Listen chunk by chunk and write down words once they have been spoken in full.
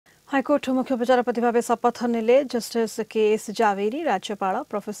High court मुख्य विचारपति भाव शपथ नेले जस्टिस KS जावेरी राज्यपाल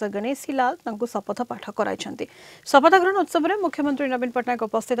प्रोफेसर गणेश लाल शपथ पाठ कराई। शपथ ग्रहण उत्सव में मुख्यमंत्री नवीन पट्टनायक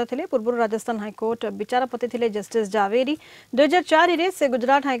उपस्थित थे। पूर्व राजस्थान हाईकोर्ट विचारपति थे जस्टिस जावेरी 2004 रे से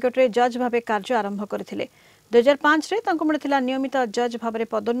गुजरात हाईकोर्ट रे जज भाव कार्य आरंभ करथिले। 2005 रे मिलता नियमित जज भाव में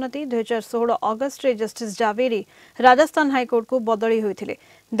पदोन्नति। 2016 अगस्त रे जस्टिस जावेरी राजस्थान हाईकोर्ट को बदली होते।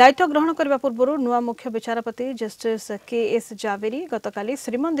 दायित्व ग्रहण करने पूर्व नुआ मुख्य विचारपति जस्टिस KS जावेरी गतकाली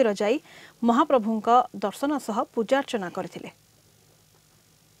श्रीमंदिर जाई महाप्रभुंक दर्शन सह पूजार्चना करथिले।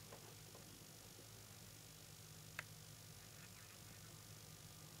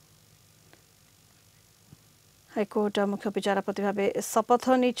 हाईकोर्ट मुख्य विचारपति भाव शपथ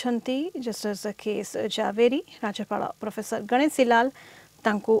नहीं जस्टिस KS जावेरी राज्यपाल प्रोफेसर गणेश लाल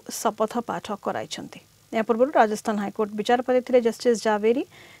शपथ पाठ कराई। या पूर्व राजस्थान हाईकोर्ट विचारपति थे जस्टिस जावेरी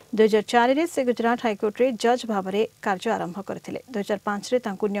 2004 रे से गुजरात हाईकोर्ट रे जज भाव में कार्य आरंभ करथिले। 2005 रे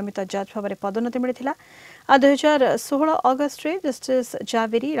नियमित जज भाव में पदोन्नति मिलिथिला। 2016 अगस्त रे जस्टिस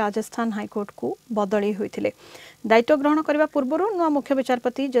जावेरी राजस्थान हाईकोर्ट को बदली होते। दायित्व ग्रहण करने पूर्व नुआ मुख्य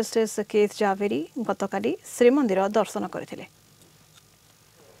विचारपति जस्टिस KS जावेरी गतकाली श्रीमंदिर दर्शन करथिले।